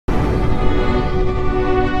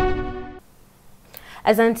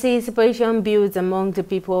As anticipation builds among the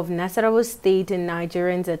people of Nasarawa State and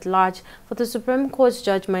Nigerians at large for the Supreme Court's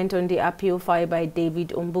judgment on the appeal filed by David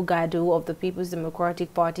Ombugadu of the People's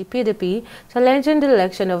Democratic Party (PDP) challenging the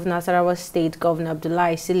election of Nasarawa State Governor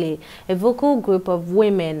Abdullahi Sule, a vocal group of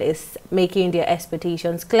women is making their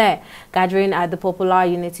expectations clear. Gathering at the Popular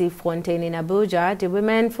Unity Fountain in Abuja, the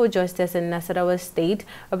Women for Justice in Nasarawa State,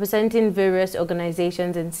 representing various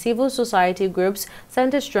organizations and civil society groups,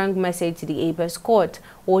 sent a strong message to the Apex Court.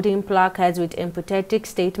 Holding placards with empathetic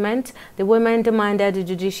statements, the women demanded the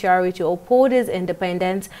judiciary to uphold its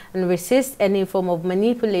independence and resist any form of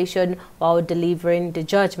manipulation while delivering the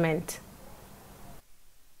judgment.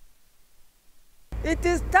 It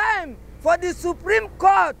is time for the Supreme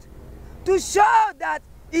Court to show that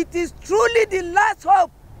it is truly the last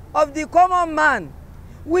hope of the common man.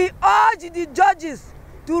 We urge the judges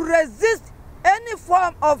to resist any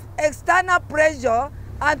form of external pressure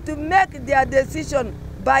and to make their decision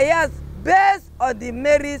biased based on the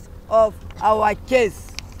merits of our case.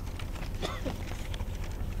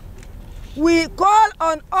 We call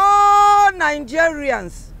on all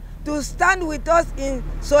Nigerians to stand with us in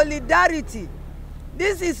solidarity.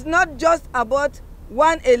 This is not just about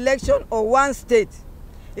one election or one state.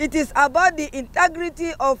 It is about the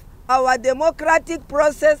integrity of our democratic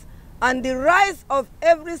process and the rights of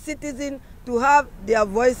every citizen to have their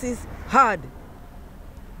voices heard.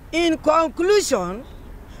 In conclusion,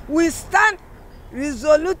 we stand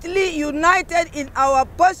resolutely united in our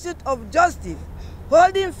pursuit of justice,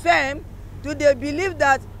 holding firm to the belief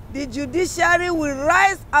that the judiciary will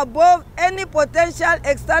rise above any potential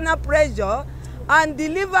external pressure and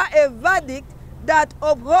deliver a verdict that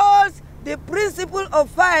upholds the principle of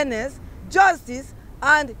fairness, justice,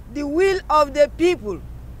 and the will of the people.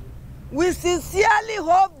 We sincerely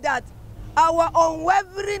hope that our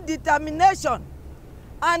unwavering determination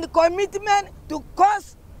and commitment to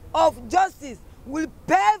cause of justice will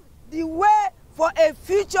pave the way for a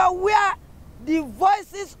future where the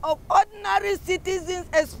voices of ordinary citizens,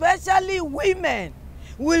 especially women,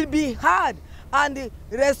 will be heard and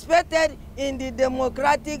respected in the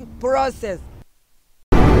democratic process.